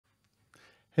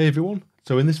Hey everyone,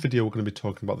 so in this video we're going to be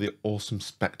talking about the awesome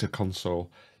Spectre Console.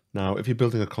 Now if you're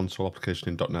building a console application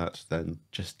in .NET, then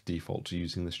just default to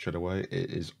using this straight away. It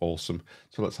is awesome.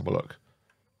 So let's have a look.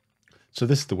 So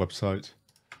this is the website.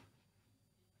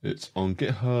 It's on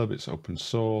GitHub, it's open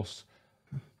source.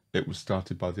 It was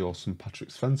started by the awesome Patrick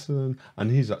Svensson,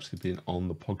 and he's actually been on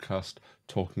the podcast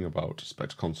talking about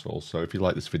Spectre Console. So if you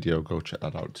like this video, go check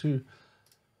that out too.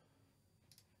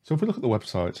 So if we look at the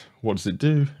website, what does it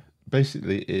do?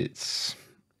 Basically, it's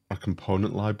a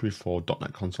component library for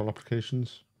 .NET Console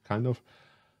applications, kind of.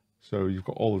 So you've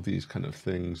got all of these kind of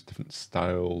things, different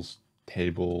styles,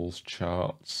 tables,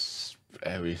 charts,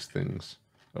 various things.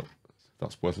 Oh,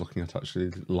 that's worth looking at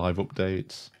actually, live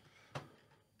updates.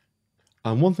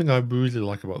 And one thing I really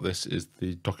like about this is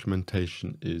the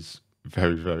documentation is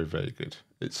very, very, very good.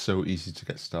 It's so easy to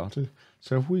get started.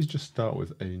 So if we just start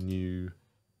with a new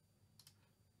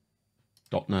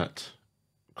 .NET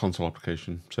console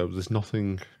application. So there's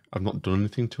nothing, I've not done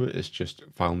anything to it. It's just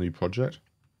file new project.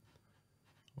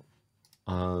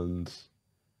 And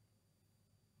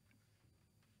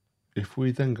if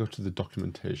we then go to the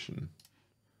documentation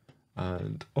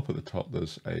and up at the top,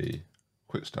 there's a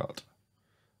quick start.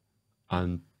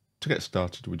 And to get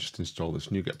started, we just install this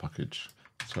NuGet package.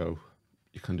 So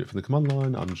you can do it from the command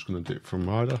line. I'm just going to do it from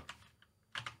Rider.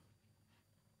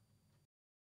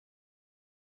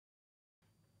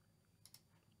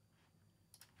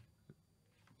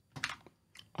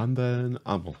 And then,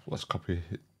 well, let's copy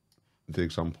the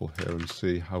example here and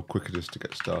see how quick it is to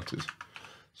get started.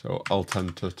 So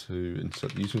Alt-Enter to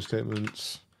insert the using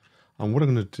statements. And what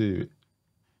I'm going to do,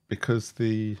 because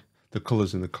the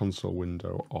colors in the console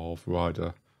window of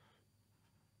Rider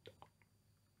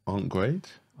aren't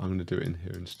great, I'm going to do it in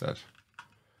here instead.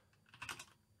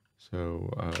 So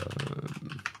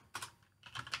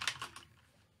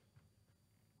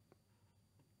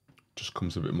just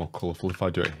comes a bit more colorful. If I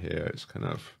do it here, it's kind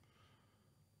of,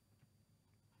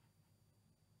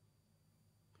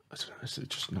 I don't know, it's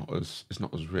just not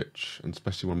as rich, and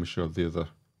especially when we show the other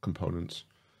components.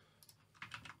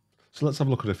 So let's have a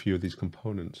look at a few of these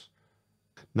components.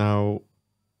 Now,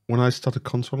 when I start a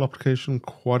console application,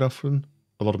 quite often,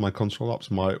 a lot of my console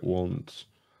apps might want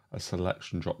a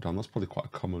selection drop down. That's probably quite a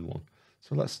common one.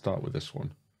 So let's start with this one.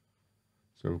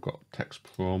 So we've got text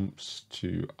prompts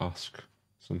to ask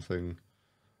something.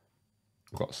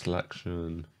 We've got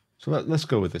selection. So let's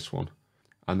go with this one.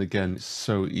 And again, it's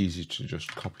so easy to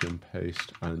just copy and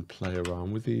paste and play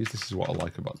around with these. This is what I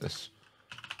like about this.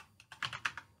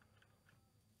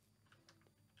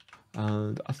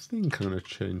 And I think I'm going to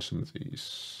change some of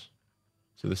these.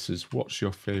 So this is, what's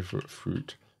your favorite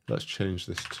fruit? Let's change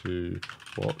this to,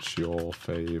 what's your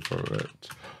favorite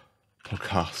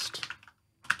podcast?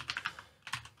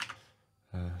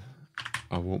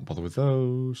 I won't bother with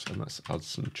those. And let's add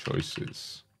some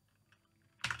choices.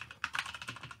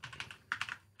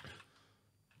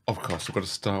 Of course, I've got to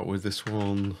start with this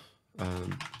one.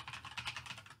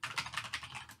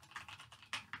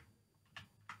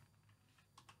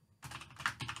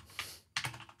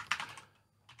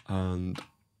 And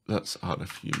let's add a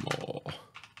few more.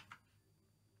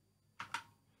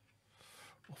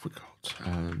 What have we got?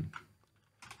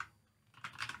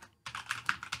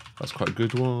 That's quite a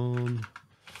good one.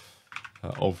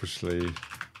 Obviously.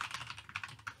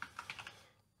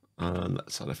 And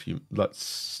let's add a few,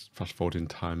 let's fast forward in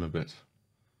time a bit.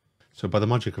 So by the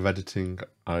magic of editing,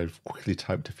 I've quickly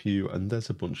typed a few, and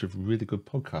there's a bunch of really good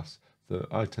podcasts that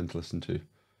I tend to listen to.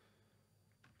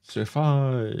 So if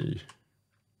and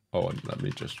let me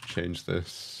just change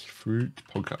this, fruit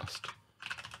podcast.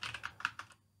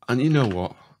 And you know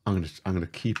what? I'm gonna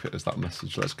keep it as that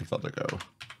message. Let's give that a go.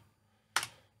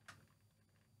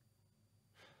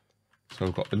 So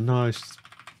I've got a nice,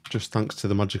 just thanks to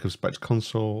the magic of Spectre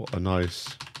Console, a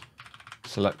nice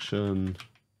selection.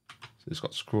 So it's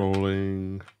got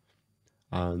scrolling,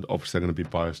 and obviously I'm going to be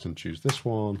biased and choose this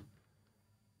one.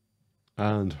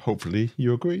 And hopefully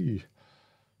you agree.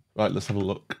 Right, let's have a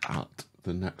look at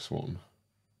the next one.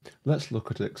 Let's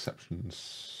look at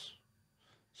exceptions.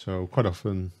 So quite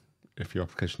often, if your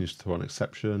application needs to throw an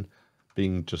exception,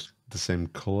 being just the same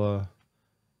color,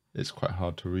 it's quite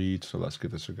hard to read. So let's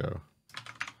give this a go.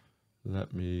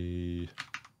 Let's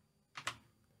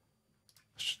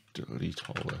just delete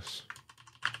all this.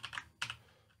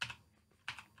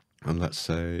 And let's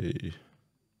say,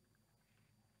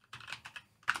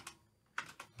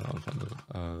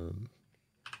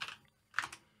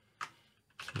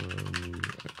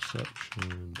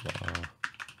 exception, blah,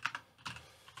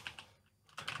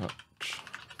 catch,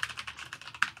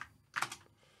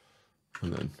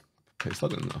 and then paste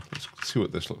that in there. Let's see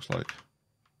what this looks like.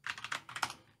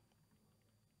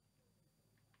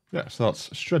 Yeah, so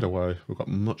that's straight away, we've got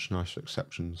much nicer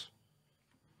exceptions.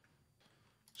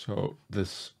 So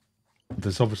there's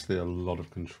obviously a lot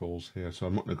of controls here, so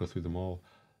I'm not going to go through them all.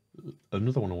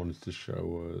 Another one I wanted to show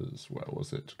was, where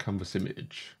was it? Canvas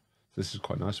image. This is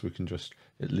quite nice. We can just,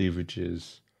 it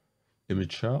leverages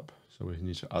image sharp, so we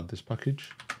need to add this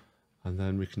package, and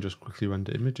then we can just quickly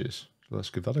render images. So let's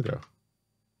give that a go.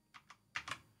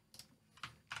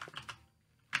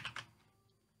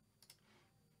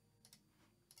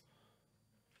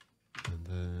 And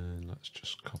then let's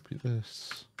just copy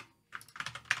this.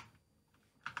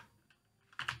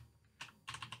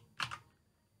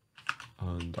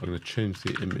 And I'm going to change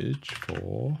the image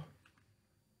for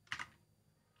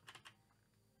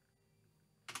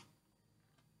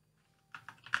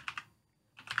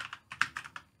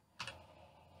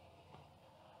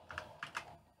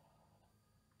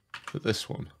this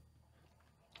one.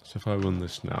 So if I run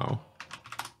this now,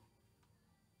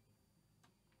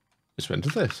 it's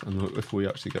rendered this. And look, if we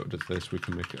actually get rid of this, we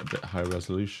can make it a bit higher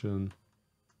resolution.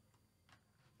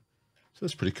 So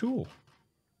that's pretty cool.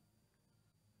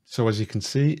 So as you can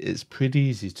see, it's pretty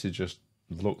easy to just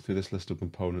look through this list of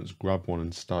components, grab one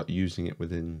and start using it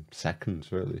within seconds,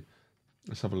 really.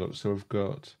 Let's have a look. So we've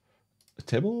got a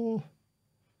table,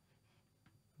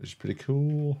 which is pretty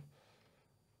cool.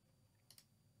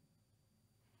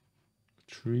 A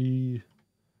tree.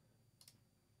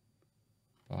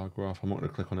 Bar graph. I'm not going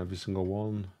to click on every single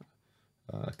one.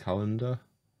 A calendar.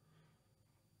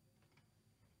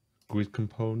 Grid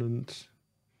component.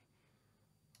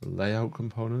 A layout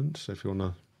component. So if you want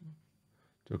to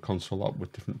do a console app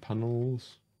with different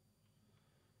panels.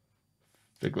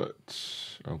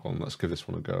 Figlet. Oh, go on, let's give this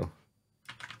one a go.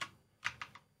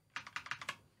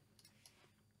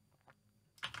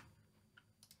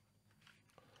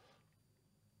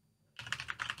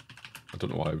 I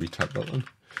don't know why I retyped that then.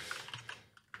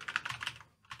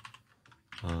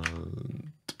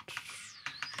 And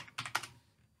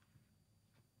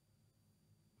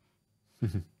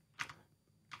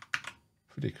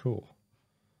pretty cool.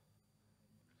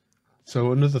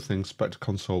 So another thing, Spectre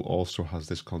Console also has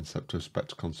this concept of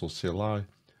Spectre Console CLI,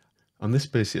 and this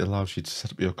basically allows you to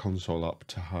set up your console app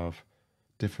to have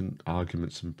different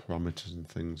arguments and parameters and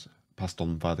things passed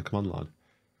on via the command line.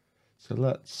 So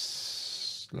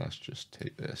let's just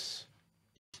take this.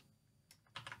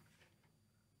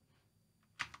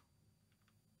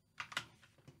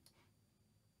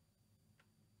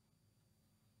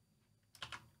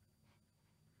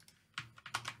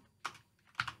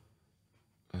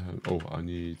 Oh, I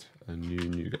need a new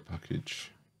NuGet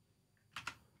package.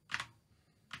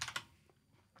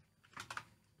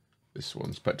 This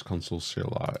one, Spectre Console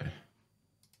CLI.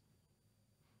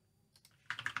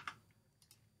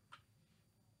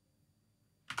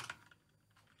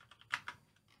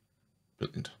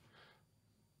 Brilliant.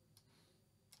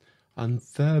 And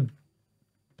their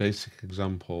basic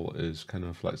example is kind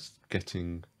of like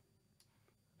getting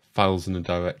files in a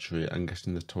directory and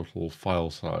getting the total file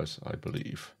size, I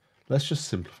believe. Let's just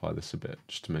simplify this a bit,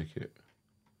 just to make it.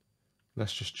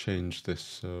 Let's just change this,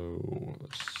 so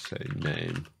let's say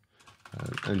name,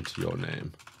 and enter your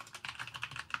name.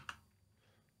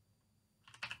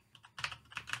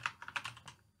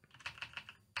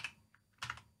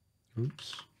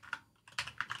 Oops.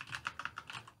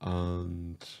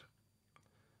 And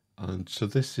so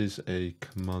this is a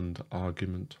command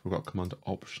argument. We've got command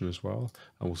option as well,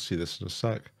 and we'll see this in a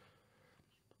sec.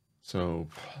 So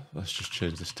let's just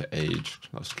change this to age.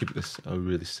 Let's keep this a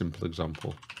really simple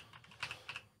example.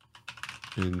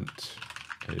 Int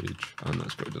age, and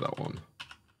let's go to that one.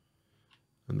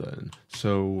 And then,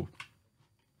 so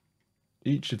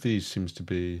each of these seems to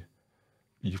be,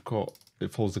 you've got,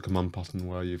 it follows the command pattern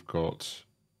where you've got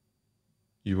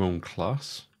your own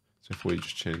class. So if we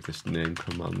just change this name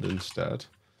command instead,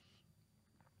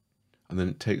 and then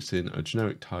it takes in a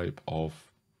generic type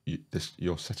of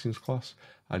your settings class,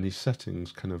 and these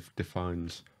settings kind of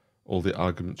defines all the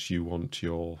arguments you want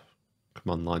your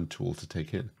command line tool to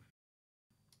take in.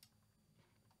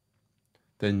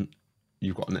 Then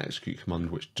you've got an execute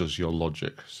command which does your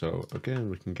logic. So again,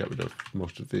 we can get rid of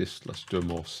most of this. Let's do a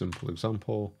more simple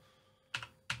example.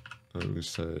 And we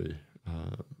say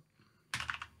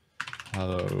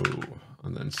hello,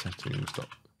 and then settings.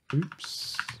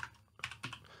 Oops.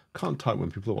 Can't type when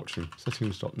people are watching.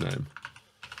 Settings.name.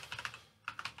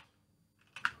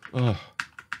 Oh,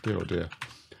 dear, oh dear.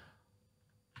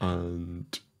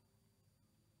 And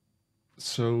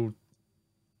so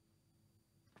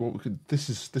what we could, this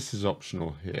is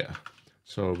optional here.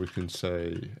 So we can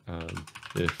say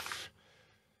if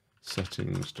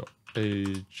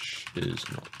settings.age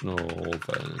is not null,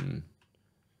 then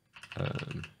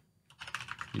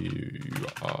you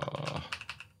are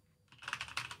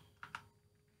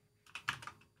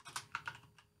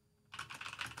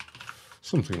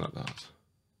something like that.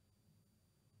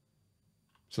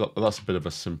 So that's a bit of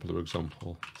a simpler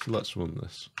example. So let's run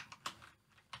this.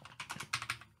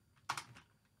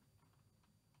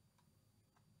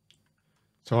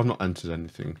 So I've not entered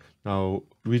anything. Now,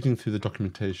 reading through the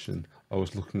documentation, I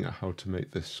was looking at how to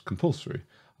make this compulsory,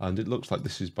 and it looks like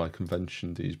this is by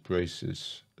convention, these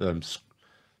braces,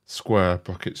 square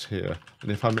brackets here,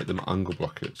 and if I make them angle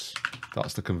brackets,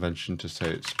 that's the convention to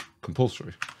say it's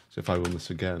compulsory. So if I run this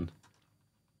again,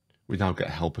 we now get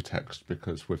helper text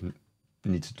because we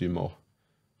need to do more.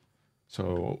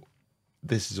 So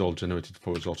this is all generated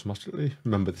for us automatically.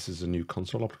 Remember, this is a new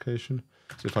console application.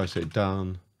 So if I say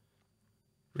down,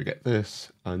 we get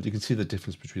this, and you can see the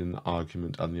difference between the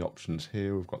argument and the options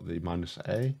here. We've got the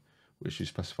 -a, which is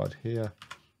specified here.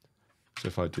 So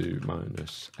if I do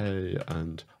 -a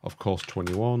and of course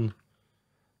 21,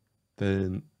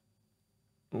 then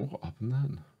what happened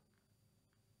then?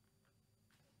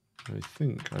 I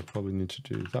think I probably need to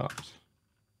do that.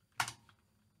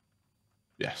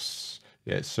 Yes.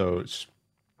 Yeah, so it's,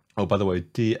 oh, by the way,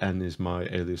 dn is my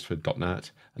alias for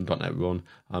 .NET and .NET Run,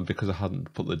 and because I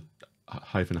hadn't put the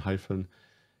hyphen,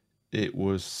 it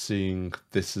was seeing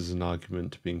this as an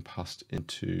argument being passed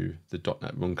into the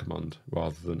 .NET Run command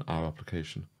rather than our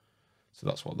application. So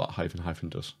that's what that hyphen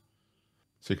does.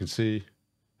 So you can see,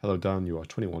 hello Dan, you are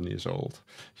 21 years old.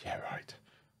 Yeah, right.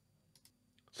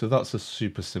 So that's a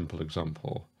super simple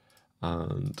example,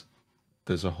 and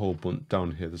there's a whole bunch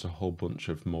down here. There's a whole bunch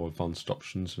of more advanced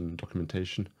options and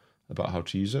documentation about how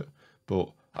to use it,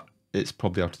 but it's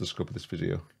probably out of the scope of this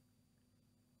video.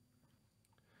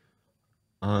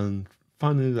 And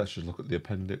finally, let's just look at the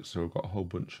appendix. So we've got a whole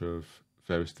bunch of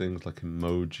various things like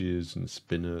emojis and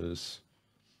spinners.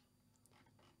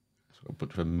 So a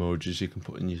bunch of emojis you can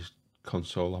put in your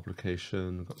console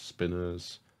application. We've got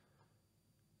spinners.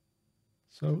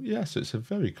 So yes, it's a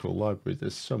very cool library.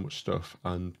 There's so much stuff,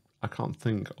 and I can't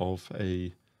think of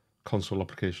a console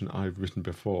application I've written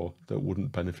before that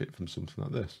wouldn't benefit from something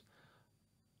like this.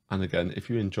 And again, if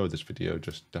you enjoyed this video,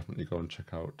 just definitely go and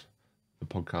check out the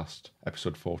podcast,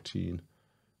 episode 14,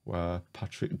 where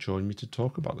Patrick joined me to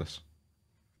talk about this.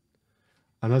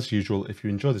 And as usual, if you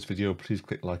enjoyed this video, please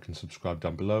click like and subscribe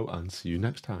down below, and see you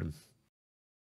next time.